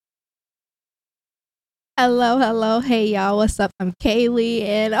Hello, hello. Hey, y'all. What's up? I'm Kaylee,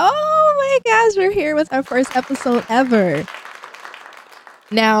 and oh my gosh, we're here with our first episode ever.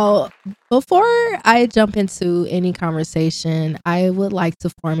 Now, before I jump into any conversation, I would like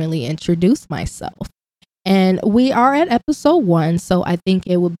to formally introduce myself. And we are at episode one, so I think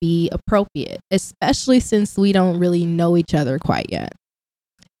it would be appropriate, especially since we don't really know each other quite yet.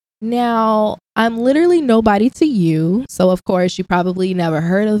 Now, I'm literally nobody to you. So, of course, you probably never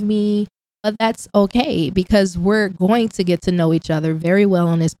heard of me, but that's okay because we're going to get to know each other very well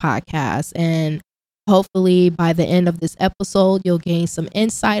on this podcast. And hopefully, by the end of this episode, you'll gain some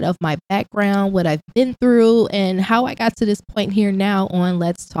insight of my background, what I've been through, and how I got to this point here now on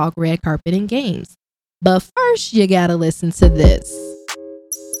Let's Talk Red Carpet and Games. But first, you gotta listen to this.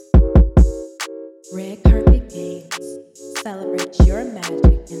 Red Carpet Games. Celebrate your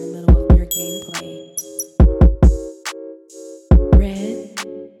magic in the middle of your gameplay. Red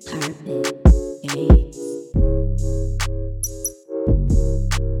Carpet Games.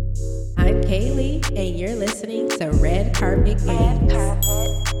 I'm Kaylee, and you're listening to Red Carpet Games.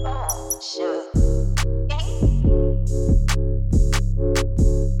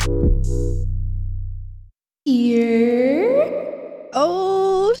 Here.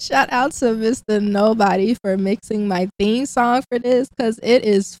 Oh, shout out to Mr. Nobody for mixing my theme song for this because it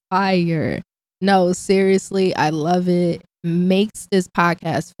is fire. No, seriously, I love it. Makes this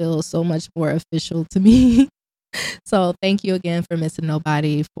podcast feel so much more official to me. So thank you again for Mr.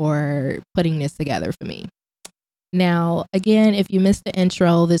 Nobody for putting this together for me. Now, again, if you missed the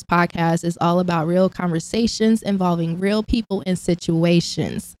intro, this podcast is all about real conversations involving real people and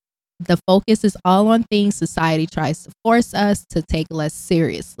situations. The focus is all on things society tries to force us to take less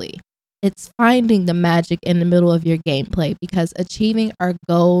seriously. It's finding the magic in the middle of your gameplay because achieving our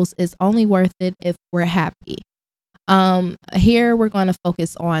goals is only worth it if we're happy. Here we're going to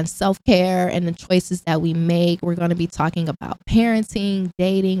focus on self-care and the choices that we make. We're going to be talking about parenting,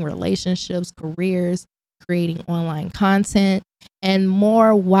 dating, relationships, careers, creating online content, and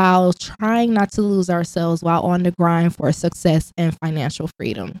more while trying not to lose ourselves while on the grind for success and financial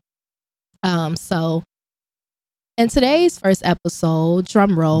freedom. So in today's first episode,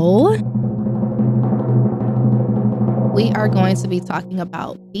 drum roll, we are going to be talking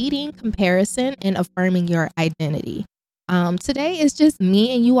about beating comparison and affirming your identity. Today is just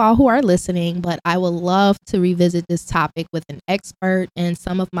me and you all who are listening, but I would love to revisit this topic with an expert and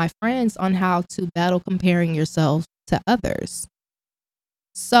some of my friends on how to battle comparing yourself to others.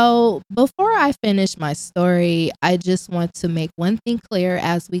 So before I finish my story, I just want to make one thing clear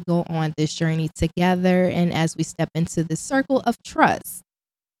as we go on this journey together and as we step into the circle of trust.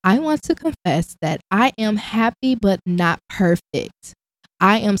 I want to confess that I am happy but not perfect.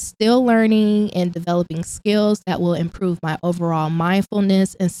 I am still learning and developing skills that will improve my overall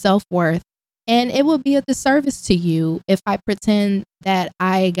mindfulness and self-worth. And it will be a disservice to you if I pretend that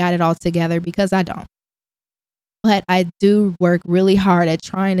I got it all together because I don't. But I do work really hard at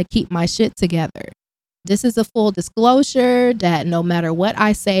trying to keep my shit together. This is a full disclosure that no matter what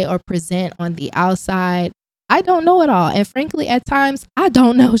I say or present on the outside, I don't know it all. And frankly, at times, I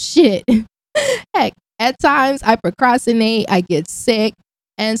don't know shit. Heck, at times I procrastinate, I get sick,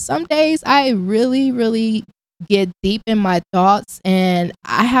 and some days I really get deep in my thoughts and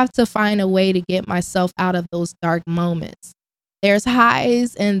I have to find a way to get myself out of those dark moments. There's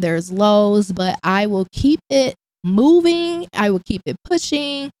highs and there's lows, but I will keep it moving. I will keep it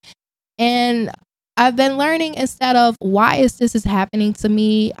pushing. And I've been learning instead of why is this is happening to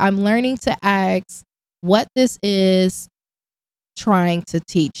me, I'm learning to ask what this is trying to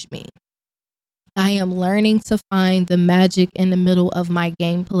teach me. I am learning to find the magic in the middle of my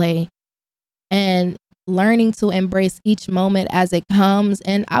gameplay and learning to embrace each moment as it comes.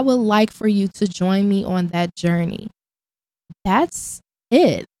 And I would like for you to join me on that journey. That's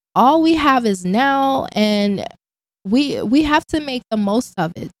it. All we have is now, and we have to make the most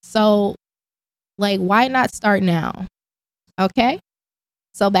of it. So, why not start now? Okay.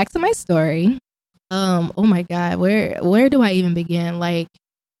 So back to my story. Oh my God, where do I even begin?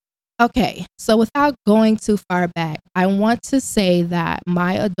 Okay, so without going too far back, I want to say that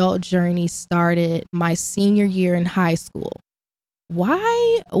my adult journey started my senior year in high school.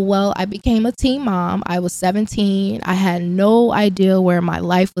 Why? Well, I became a teen mom. I was 17. I had no idea where my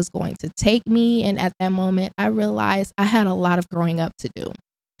life was going to take me. And at that moment, I realized I had a lot of growing up to do.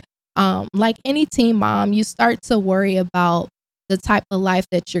 Like any teen mom, you start to worry about the type of life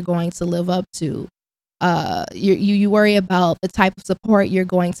that you're going to live up to. You worry about the type of support you're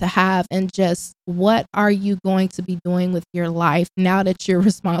going to have and just what are you going to be doing with your life now that you're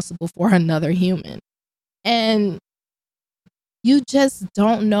responsible for another human. And you just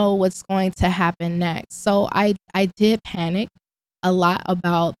don't know what's going to happen next. So I did panic a lot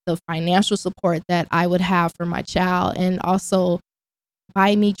about the financial support that I would have for my child. And also,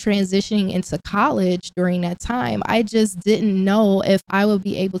 by me transitioning into college during that time, I just didn't know if I would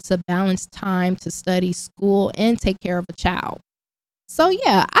be able to balance time to study, school, and take care of a child. So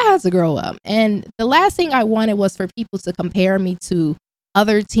yeah, I had to grow up. And the last thing I wanted was for people to compare me to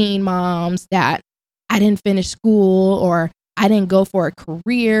other teen moms that I didn't finish school, or I didn't go for a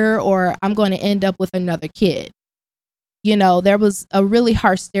career, or I'm going to end up with another kid. You know, there was a really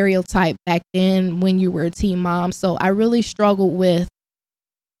harsh stereotype back then when you were a teen mom. So I really struggled with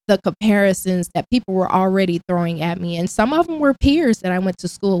the comparisons that people were already throwing at me. And some of them were peers that I went to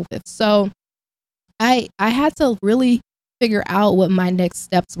school with. So I had to really figure out what my next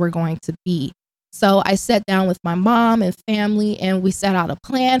steps were going to be. So I sat down with my mom and family, and we set out a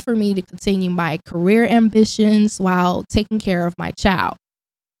plan for me to continue my career ambitions while taking care of my child.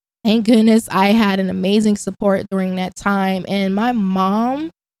 Thank goodness I had an amazing support during that time. And my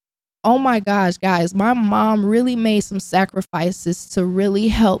mom, oh my gosh, guys, my mom really made some sacrifices to really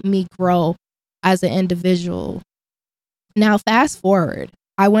help me grow as an individual. Now, fast forward,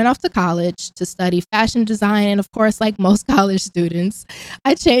 I went off to college to study fashion design. And of course, like most college students,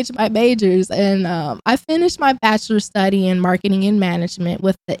 I changed my majors, and I finished my bachelor's study in marketing and management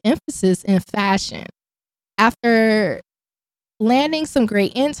with the emphasis in fashion. After landing some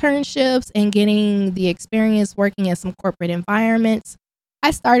great internships and getting the experience working in some corporate environments,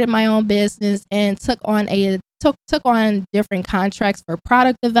 I started my own business and took on different contracts for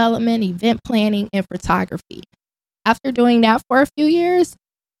product development, event planning, and photography. After doing that for a few years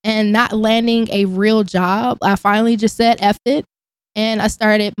and not landing a real job, I finally just said F it, and I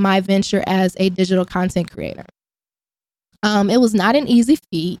started my venture as a digital content creator. It was not an easy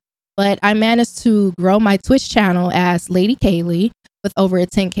feat, but I managed to grow my Twitch channel as Lady Kaylee with over a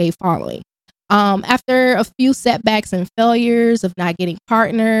 10K following. After a few setbacks and failures of not getting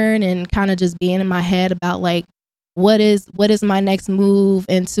partnered and kind of just being in my head about like what is my next move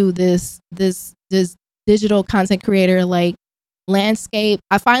into this digital content creator like landscape,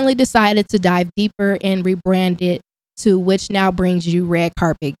 I finally decided to dive deeper and rebrand it to which now brings you Red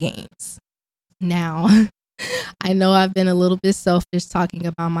Carpet Games. Now, I know I've been a little bit selfish talking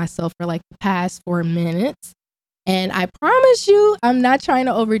about myself for like the past 4 minutes. And I promise you, I'm not trying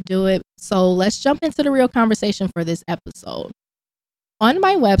to overdo it. So let's jump into the real conversation for this episode. On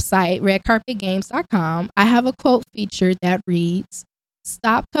my website, redcarpetgames.com, I have a quote featured that reads,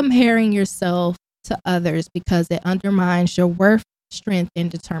 "Stop comparing yourself to others because it undermines your worth, strength, and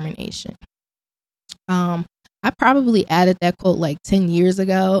determination." I probably added that quote like 10 years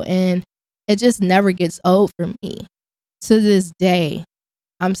ago, and it just never gets old for me. To this day,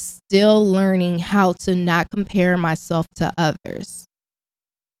 I'm still learning how to not compare myself to others.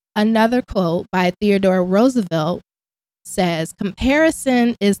 Another quote by Theodore Roosevelt says,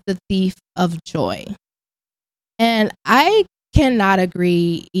 "Comparison is the thief of joy." And I cannot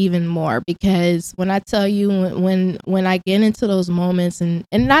agree even more, because when I tell you, when I get into those moments, and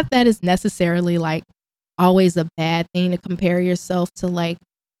not that it's necessarily like always a bad thing to compare yourself to like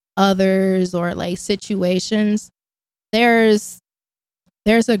others or like situations, there's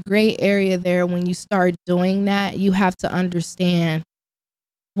a gray area there. When you start doing that, you have to understand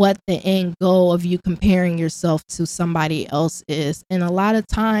what the end goal of you comparing yourself to somebody else is. And a lot of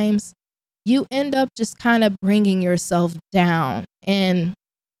times you end up just kind of bringing yourself down. And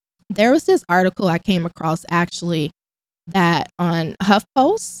there was this article I came across actually that on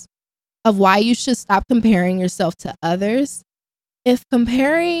HuffPost of why you should stop comparing yourself to others. If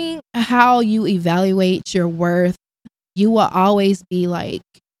comparing how you evaluate your worth, you will always be like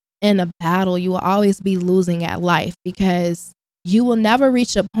in a battle. You will always be losing at life, because you will never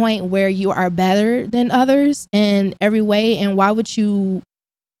reach a point where you are better than others in every way. And why would you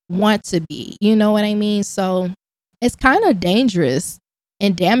want to be? You know what I mean? So it's kind of dangerous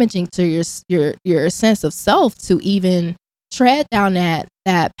and damaging to your sense of self to even tread down that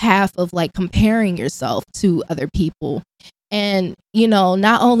path of like comparing yourself to other people. And you know,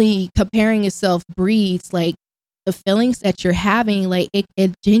 not only comparing yourself breeds like the feelings that you're having, like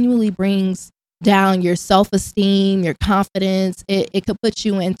it genuinely brings down your self-esteem, your confidence. It could put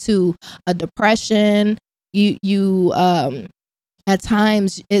you into a depression. You at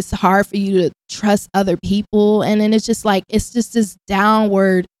times it's hard for you to trust other people, and then it's just this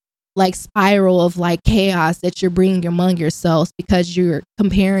downward like spiral of like chaos that you're bringing among yourselves, because you're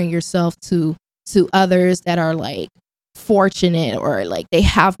comparing yourself to others that are like fortunate, or like they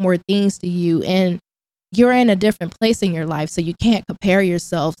have more things to you, and you're in a different place in your life. So you can't compare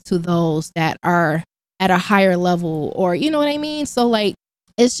yourself to those that are at a higher level, or you know what I mean? So like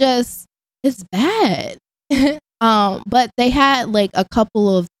it's bad. But they had like a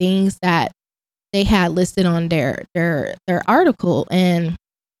couple of things that they had listed on their article, and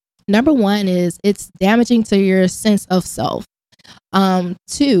number one is it's damaging to your sense of self.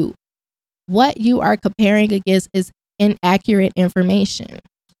 Two, what you are comparing against is inaccurate information.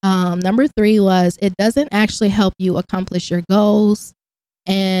 Number three was it doesn't actually help you accomplish your goals.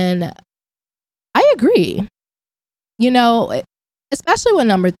 And I agree. You know, especially with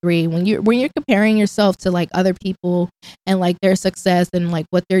number three, when you're comparing yourself to like other people and like their success and like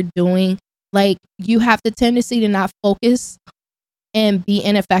what they're doing, like you have the tendency to not focus and be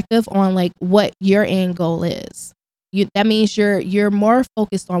ineffective on like what your end goal is. That means you're more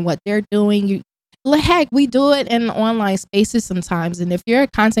focused on what they're doing. Heck, we do it in online spaces sometimes. And if you're a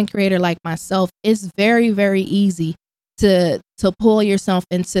content creator like myself, it's very, very easy to pull yourself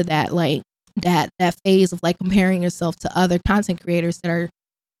into that like that phase of like comparing yourself to other content creators that are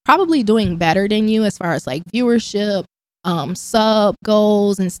probably doing better than you as far as like viewership, sub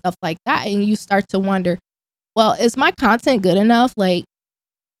goals and stuff like that. And you start to wonder, well, is my content good enough? Like,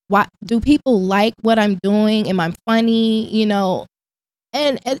 why do people like what I'm doing? Am I funny? You know,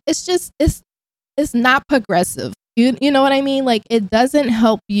 and it's just it's not progressive. You know what I mean? Like it doesn't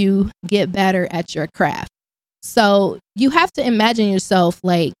help you get better at your craft. So you have to imagine yourself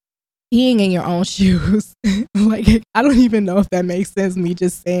like being in your own shoes. Like I don't even know if that makes sense, me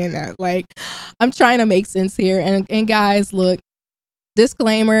just saying that. Like I'm trying to make sense here. And guys, look,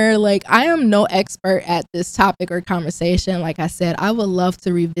 disclaimer, like I am no expert at this topic or conversation. Like I said, I would love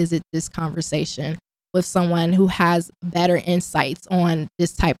to revisit this conversation with someone who has better insights on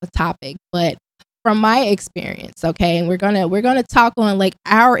this type of topic. But from my experience, okay, and we're gonna talk on like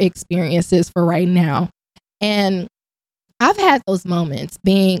our experiences for right now. And I've had those moments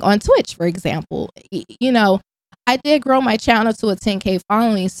being on Twitch, for example. You know, I did grow my channel to a 10K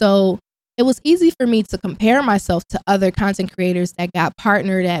following, so it was easy for me to compare myself to other content creators that got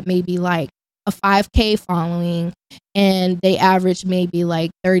partnered at maybe like a 5K following and they average maybe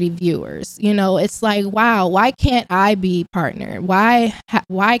like 30 viewers. You know, it's like, wow, why can't I be partnered? Why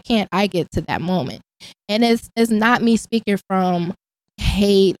can't I get to that moment? And it's not me speaking from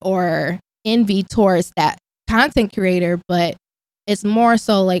hate or envy towards that content creator, but it's more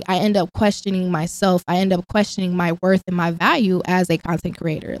so like I end up questioning myself. I end up questioning my worth and my value as a content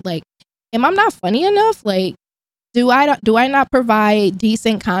creator. Like, am I not funny enough? Like, do I not provide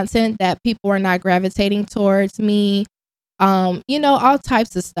decent content that people are not gravitating towards me? You know, all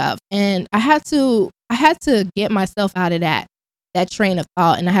types of stuff. And I had to get myself out of that train of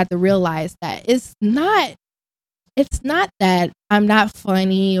thought, and I had to realize that it's not that I'm not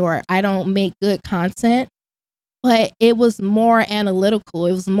funny or I don't make good content, but it was more analytical.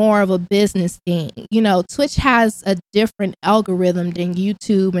 It was more of a business thing. You know, Twitch has a different algorithm than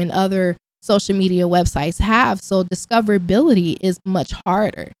YouTube and other social media websites have. So discoverability is much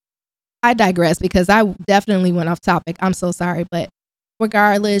harder. I digress because I definitely went off topic. I'm so sorry. But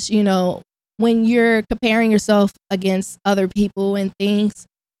regardless, you know, when you're comparing yourself against other people and things,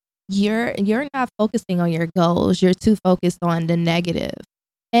 you're not focusing on your goals. You're too focused on the negative.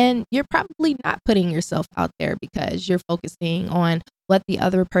 And you're probably not putting yourself out there because you're focusing on what the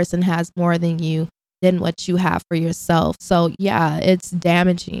other person has more than what you have for yourself. So yeah, it's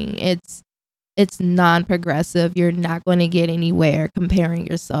damaging. It's non-progressive. You're not going to get anywhere comparing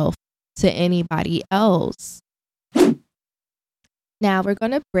yourself to anybody else. Now we're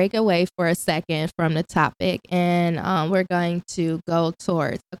going to break away for a second from the topic, and we're going to go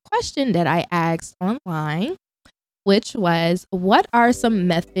towards a question that I asked online, which was, what are some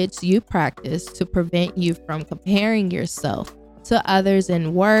methods you practice to prevent you from comparing yourself to others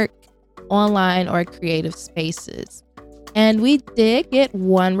in work, online, or creative spaces? And we did get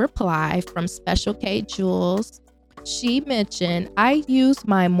one reply from Special K Jules. She mentioned, I use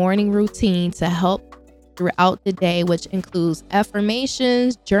my morning routine to help throughout the day, which includes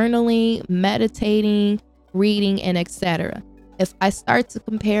affirmations, journaling, meditating, reading, and etc. If I start to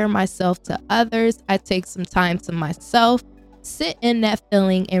compare myself to others, I take some time to myself, sit in that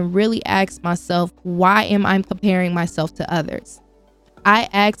feeling, and really ask myself, why am I comparing myself to others? I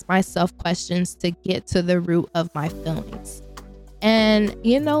ask myself questions to get to the root of my feelings. And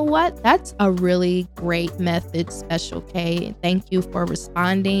you know what? That's a really great method, Special K. Thank you for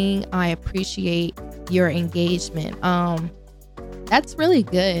responding. I appreciate your engagement. That's really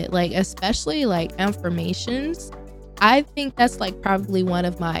good. Like, especially like affirmations. I think that's like probably one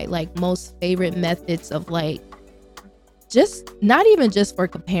of my like most favorite methods of like, just not even just for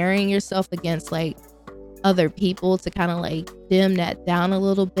comparing yourself against like other people to kind of like dim that down a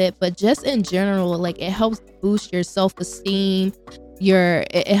little bit, but just in general, like it helps boost your self-esteem.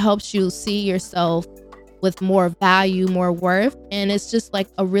 It helps you see yourself with more value, more worth, and it's just like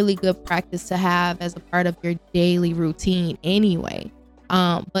a really good practice to have as a part of your daily routine anyway.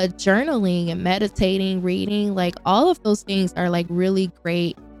 But journaling and meditating, reading, like all of those things are like really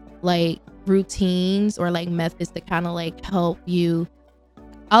great, like routines or like methods to kind of like help you.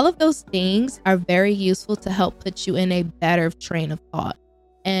 All of those things are very useful to help put you in a better train of thought.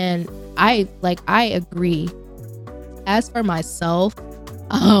 And I agree. As for myself,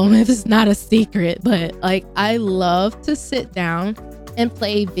 if it's not a secret, but like I love to sit down and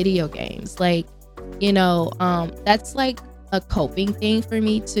play video games. Like, that's like a coping thing for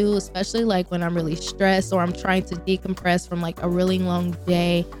me too, especially like when I'm really stressed or I'm trying to decompress from like a really long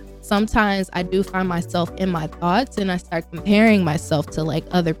day. Sometimes I do find myself in my thoughts and I start comparing myself to like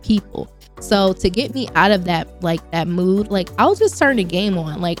other people. So to get me out of that mood, like I'll just turn the game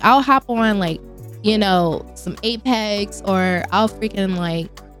on. Like I'll hop on like, some Apex, or I'll freaking like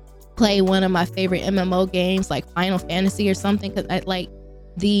play one of my favorite MMO games like Final Fantasy or something, because I like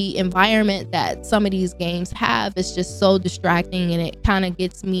the environment that some of these games have is just so distracting, and it kind of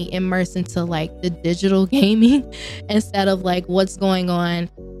gets me immersed into like the digital gaming instead of like what's going on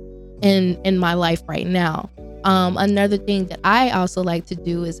in my life right now. Another thing that I also like to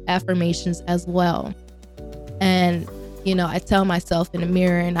do is affirmations as well. And I tell myself in the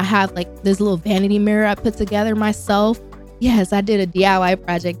mirror, and I have like this little vanity mirror I put together myself. Yes, I did a DIY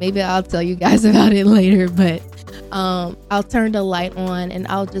project. Maybe I'll tell you guys about it later, but I'll turn the light on and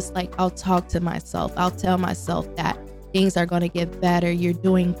I'll talk to myself. I'll tell myself that things are going to get better. You're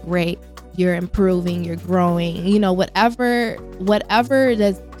doing great. You're improving. You're growing. Whatever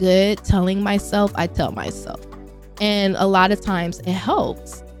that's good, telling myself, I tell myself. And a lot of times it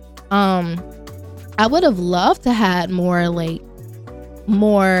helps. I would have loved to had more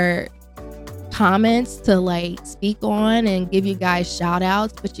comments to like speak on and give you guys shout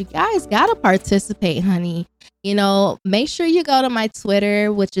outs, but you guys gotta participate, honey. Make sure you go to my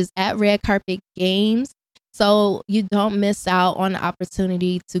Twitter, which is at Red Carpet Games, so you don't miss out on the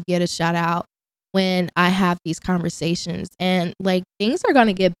opportunity to get a shout out when I have these conversations. And like things are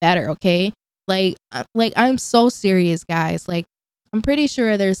gonna get better, okay? Like I'm so serious, guys. Like I'm pretty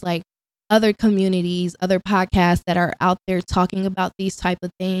sure there's like other communities, other podcasts that are out there talking about these type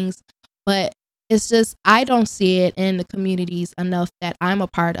of things, but it's just I don't see it in the communities enough that I'm a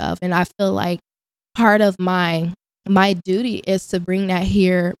part of. And I feel like part of my duty is to bring that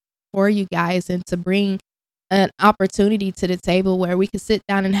here for you guys, and to bring an opportunity to the table where we can sit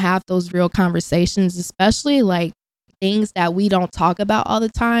down and have those real conversations, especially like things that we don't talk about all the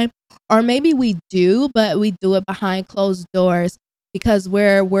time, or maybe we do, but we do it behind closed doors because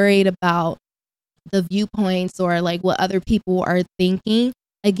we're worried about the viewpoints or like what other people are thinking.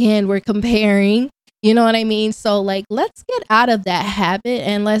 Again, we're comparing, you know what I mean? So like, let's get out of that habit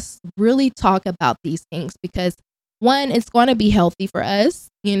and let's really talk about these things, because one, it's going to be healthy for us.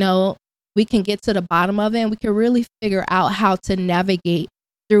 We can get to the bottom of it and we can really figure out how to navigate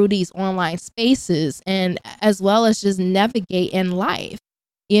through these online spaces, and as well as just navigate in life.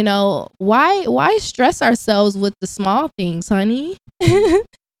 Why stress ourselves with the small things, honey?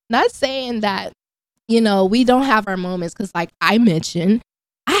 Not saying that, we don't have our moments, because like I mentioned,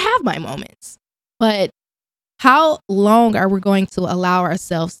 I have my moments, but how long are we going to allow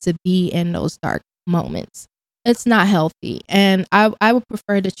ourselves to be in those dark moments? It's not healthy. And I would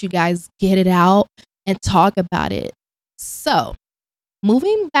prefer that you guys get it out and talk about it. So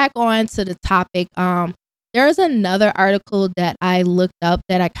moving back on to the topic, there's another article that I looked up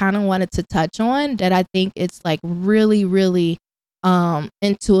that I kind of wanted to touch on, that I think it's like really, really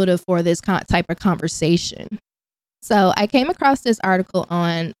intuitive for this type of conversation. So I came across this article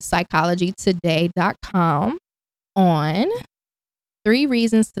on psychologytoday.com on 3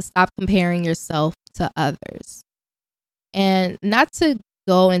 reasons to stop comparing yourself to others. And not to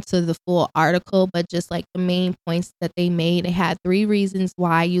go into the full article, but just like the main points that they made, they had 3 reasons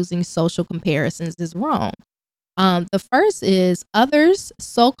why using social comparisons is wrong. The first is others'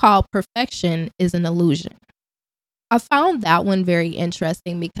 so-called perfection is an illusion. I found that one very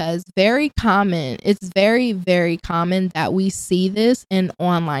interesting because it's very, very common that we see this in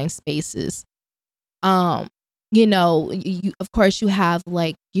online spaces. Of course you have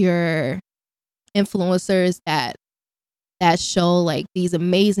like your influencers that show like these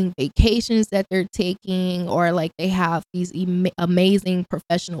amazing vacations that they're taking, or like they have these amazing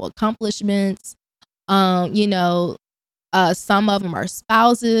professional accomplishments. Some of them are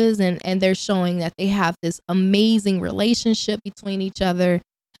spouses, and they're showing that they have this amazing relationship between each other.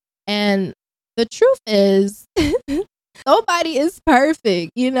 And the truth is, Nobody is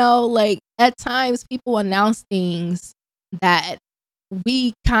perfect, like at times people announce things that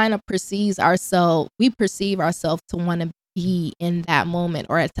we perceive ourselves to want to be in that moment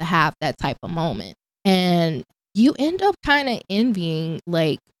or to have that type of moment. And you end up kind of envying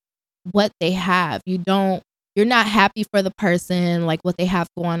like what they have. You're not happy for the person, like what they have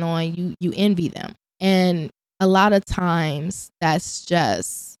going on. You envy them. And a lot of times that's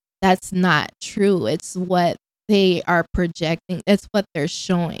not true. It's what they are projecting. It's what they're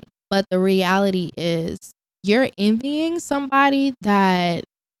showing. But the reality is you're envying somebody and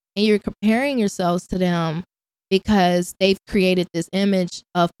you're comparing yourselves to them because they've created this image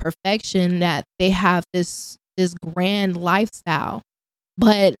of perfection, that they have this grand lifestyle.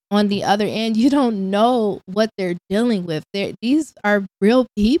 But on the other end, you don't know what they're dealing with. These are real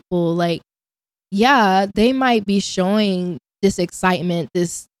people. Like, yeah, they might be showing this excitement,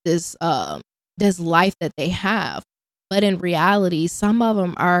 this life that they have, but in reality, some of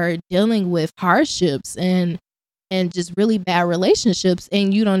them are dealing with hardships and just really bad relationships,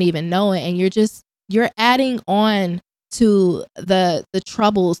 and you don't even know it, and you're adding on to the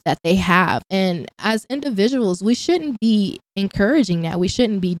troubles that they have. And as individuals, we shouldn't be encouraging that. We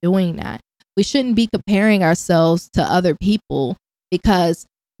shouldn't be doing that. We shouldn't be comparing ourselves to other people because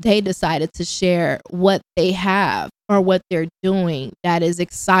they decided to share what they have or what they're doing that is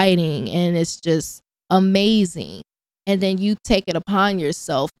exciting and it's just amazing. And then you take it upon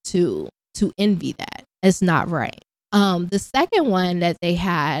yourself to envy that. It's not right. The second one that they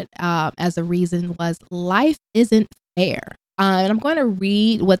had as a reason was life isn't fair. And I'm going to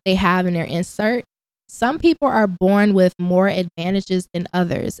read what they have in their insert. Some people are born with more advantages than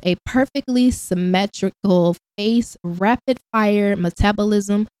others. A perfectly symmetrical face, rapid fire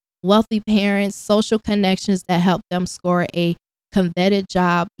metabolism, wealthy parents, social connections that help them score a coveted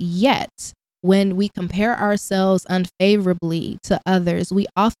job. Yet, when we compare ourselves unfavorably to others, we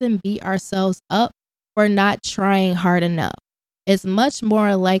often beat ourselves up for not trying hard enough. It's much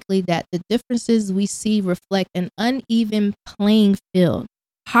more likely that the differences we see reflect an uneven playing field.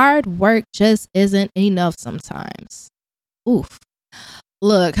 Hard work just isn't enough sometimes. Oof.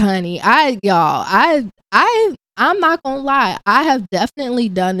 Look, honey, I'm not gonna lie. I have definitely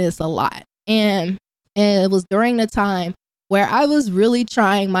done this a lot. And it was during the time where I was really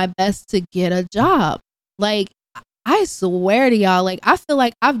trying my best to get a job. Like, I swear to y'all, like, I feel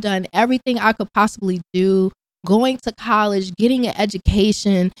like I've done everything I could possibly do, going to college, getting an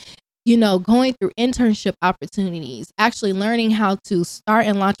education, going through internship opportunities, actually learning how to start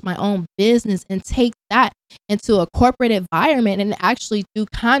and launch my own business and take that into a corporate environment and actually do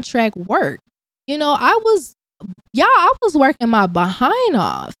contract work. I was working my behind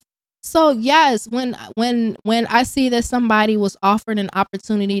off. So yes, when I see that somebody was offered an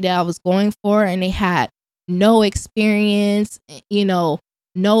opportunity that I was going for and they had no experience,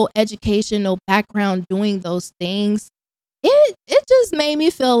 no education, no background doing those things, it just made me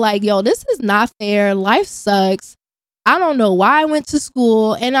feel like, yo, this is not fair. Life sucks. I don't know why I went to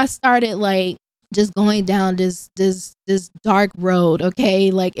school, and I started like just going down this dark road.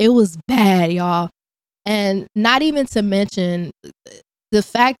 Okay, like it was bad, y'all. And not even to mention the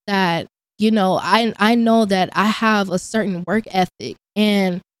fact that, I know that I have a certain work ethic,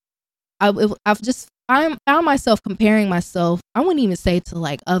 and I've just found myself comparing myself. I wouldn't even say to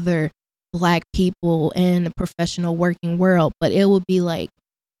like other Black people in the professional working world, but it would be like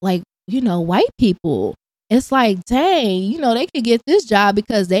white people. It's like, dang, they could get this job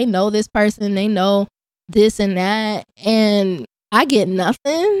because they know this person, they know this and that, and I get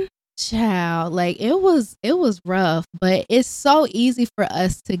nothing. Child, like it was rough, but it's so easy for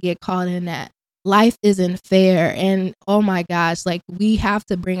us to get caught in that. Life isn't fair, and oh my gosh, like we have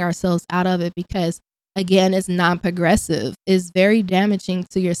to bring ourselves out of it because again, it's non-progressive. It's very damaging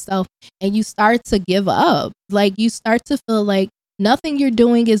to yourself, and you start to give up. Like you start to feel like nothing you're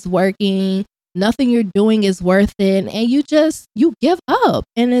doing is working, nothing you're doing is worth it, and you give up,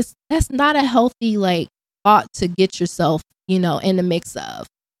 and that's not a healthy like thought to get yourself in the mix of.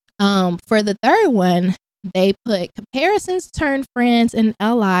 For the third one, they put comparisons turn friends and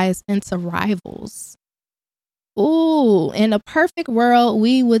allies into rivals. Ooh, in a perfect world,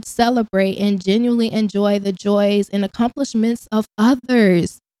 we would celebrate and genuinely enjoy the joys and accomplishments of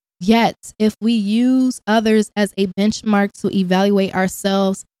others. Yet, if we use others as a benchmark to evaluate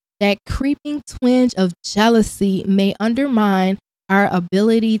ourselves, that creeping twinge of jealousy may undermine our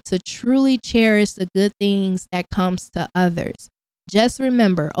ability to truly cherish the good things that comes to others. Just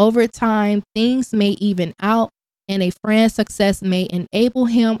remember, over time, things may even out, and a friend's success may enable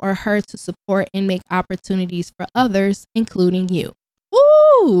him or her to support and make opportunities for others, including you.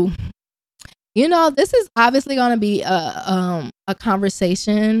 Ooh, This is obviously going to be a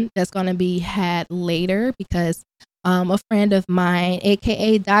conversation that's going to be had later because a friend of mine,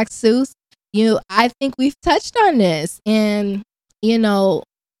 aka Doc Seuss, I think we've touched on this, and you know,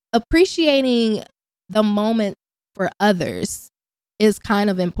 appreciating the moment for others is kind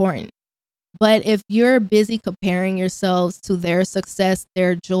of important. But if you're busy comparing yourselves to their success,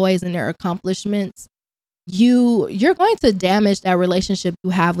 their joys, and their accomplishments, you're going to damage that relationship you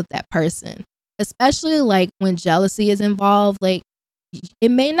have with that person, especially like when jealousy is involved. Like, it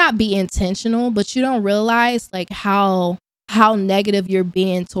may not be intentional, but you don't realize like how negative you're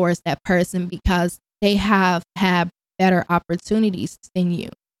being towards that person because they have had better opportunities than you.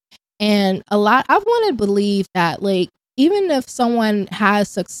 And I want to believe that, like, even if someone has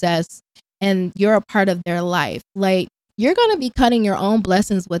success and you're a part of their life, like, you're going to be cutting your own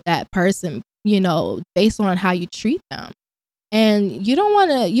blessings with that person, based on how you treat them. And you don't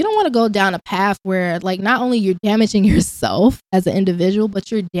want to go down a path where, like, not only you're damaging yourself as an individual,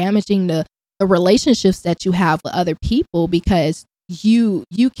 but you're damaging the relationships that you have with other people because you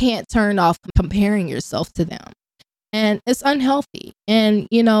can't turn off comparing yourself to them, and it's unhealthy. And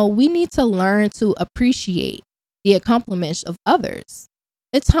we need to learn to appreciate the accomplishments of others.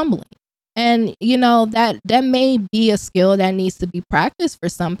 It's humbling. And that may be a skill that needs to be practiced for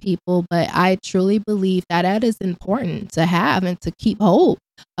some people, but I truly believe that that is important to have and to keep hold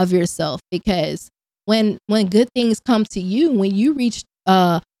of yourself, because when good things come to you, when you reach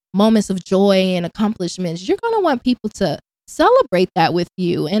moments of joy and accomplishments, you're going to want people to celebrate that with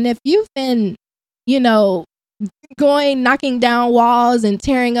you. And if you've been you know going knocking down walls and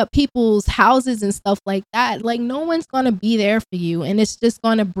tearing up people's houses and stuff like that, like, no one's going to be there for you, and it's just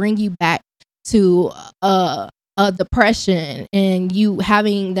going to bring you back to a depression and you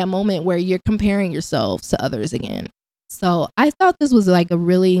having that moment where you're comparing yourselves to others again. So I thought this was like a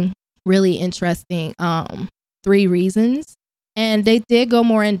really, really interesting three reasons, and they did go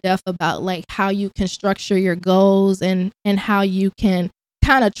more in depth about like how you can structure your goals and how you can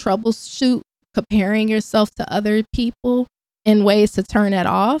kind of troubleshoot comparing yourself to other people in ways to turn it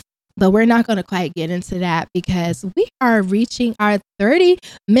off. But we're not going to quite get into that because we are reaching our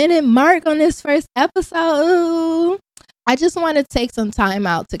 30-minute mark on this first episode. I just want to take some time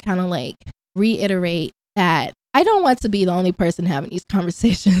out to kind of like reiterate that I don't want to be the only person having these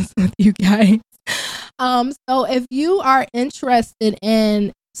conversations with you guys. So if you are interested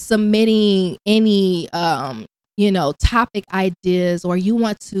in submitting any topic ideas, or you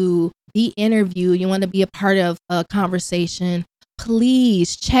want to be interviewed, you want to be a part of a conversation,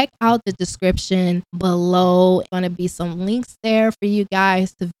 please check out the description below. There's going to be some links there for you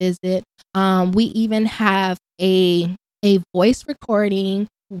guys to visit. We even have a voice recording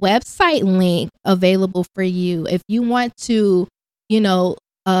website link available for you if you want to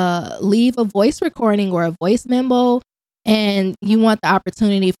leave a voice recording or a voice memo, and you want the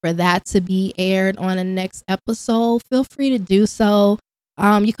opportunity for that to be aired on the next episode. Feel free to do so.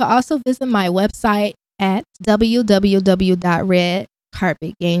 You can also visit my website at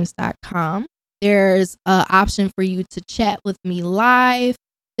www.redcarpetgames.com. There's an option for you to chat with me live.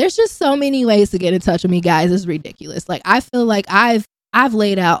 There's just so many ways to get in touch with me, guys. It's ridiculous. Like, I feel like I've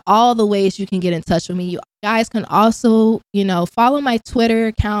laid out all the ways you can get in touch with me. You guys can also, follow my Twitter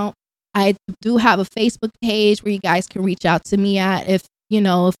account. I do have a Facebook page where you guys can reach out to me at. If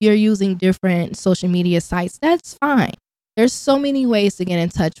you're using different social media sites, that's fine. There's so many ways to get in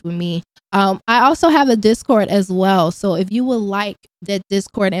touch with me. I also have a Discord as well. So if you would like that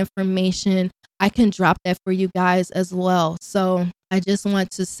Discord information, I can drop that for you guys as well. So I just want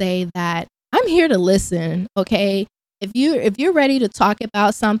to say that I'm here to listen. Okay. If you're ready to talk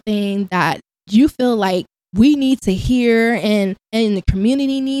about something that you feel like we need to hear and the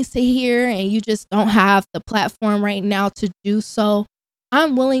community needs to hear, and you just don't have the platform right now to do so,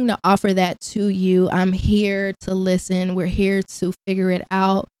 I'm willing to offer that to you. I'm here to listen. We're here to figure it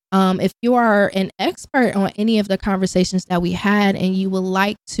out. If you are an expert on any of the conversations that we had and you would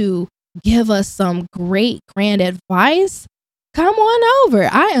like to give us some great grand advice, come on over.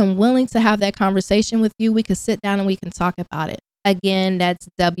 I am willing to have that conversation with you. We can sit down and we can talk about it. Again, that's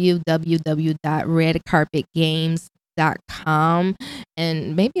www.redcarpetgames.com.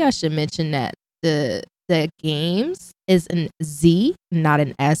 And maybe I should mention that the games is an Z, not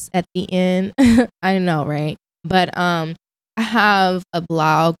an S at the end. I know, right? But I have a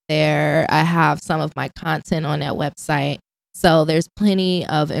blog there. I have some of my content on that website. So there's plenty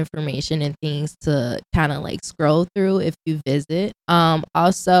of information and things to kind of like scroll through if you visit.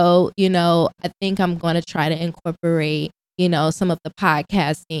 Also, I think I'm going to try to incorporate, some of the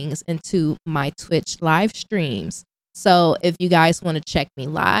podcastings into my Twitch live streams. So if you guys want to check me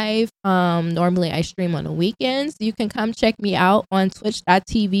live, normally I stream on the weekends. You can come check me out on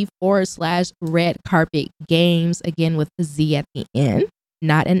twitch.tv/red carpet games, again with the Z at the end,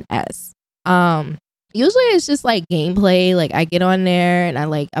 not an S. Usually it's just like gameplay. Like I get on there and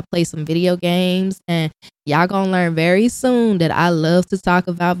I play some video games, and y'all gonna learn very soon that I love to talk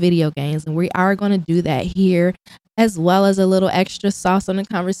about video games, and we are gonna do that here, as well as a little extra sauce on the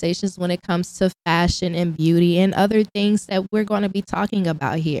conversations when it comes to fashion and beauty and other things that we're going to be talking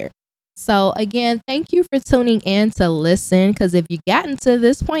about here. So again, thank you for tuning in to listen, because if you gotten to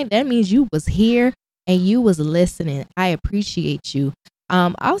this point, that means you was here and you was listening. I appreciate you.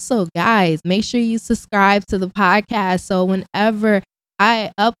 Also, guys, make sure you subscribe to the podcast so whenever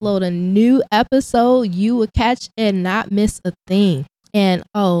I upload a new episode, you will catch and not miss a thing. And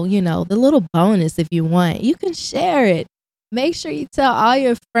the little bonus, if you want, you can share it. Make sure you tell all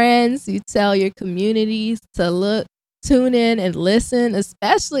your friends, you tell your communities to tune in and listen,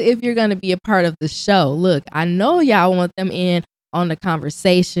 especially if you're going to be a part of the show. Look, I know y'all want them in on the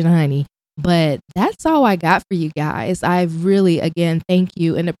conversation, honey, but that's all I got for you guys. I really, again, thank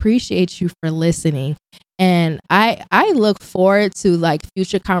you and appreciate you for listening. And I look forward to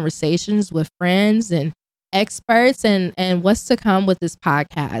future conversations with friends and experts and what's to come with this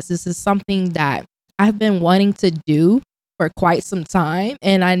podcast. This is something that I've been wanting to do for quite some time,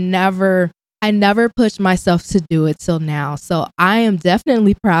 and I never pushed myself to do it till now. So I am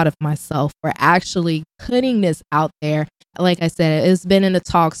definitely proud of myself for actually putting this out there. Like I said, it's been in the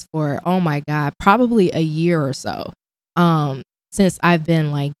talks for, oh my God, probably a year or so since I've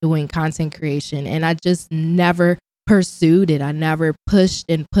been doing content creation, and I just never pursued it. I never pushed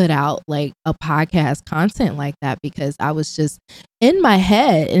and put out a podcast content like that because I was just in my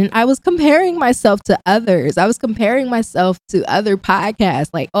head and I was comparing myself to others. I was comparing myself to other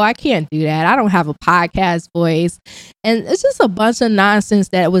podcasts. Oh, I can't do that. I don't have a podcast voice. And it's just a bunch of nonsense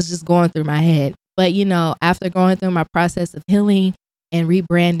that was just going through my head. But, after going through my process of healing and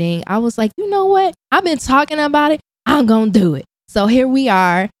rebranding, I was like, you know what? I've been talking about it. I'm going to do it. So here we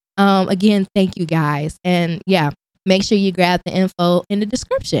are. Again, thank you guys. And yeah, make sure you grab the info in the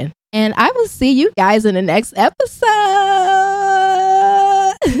description. And I will see you guys in the next episode.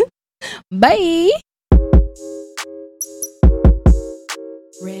 Bye.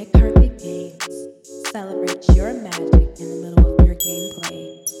 Red Carpet Games. Celebrate your magic in the middle of your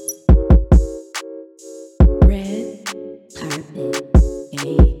gameplay. Red Carpet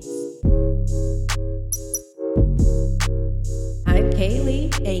Games. I'm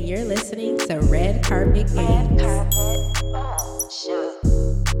Kaylee, and you're listening to Red Carpet Games. Red Carpet. Oh, shoot.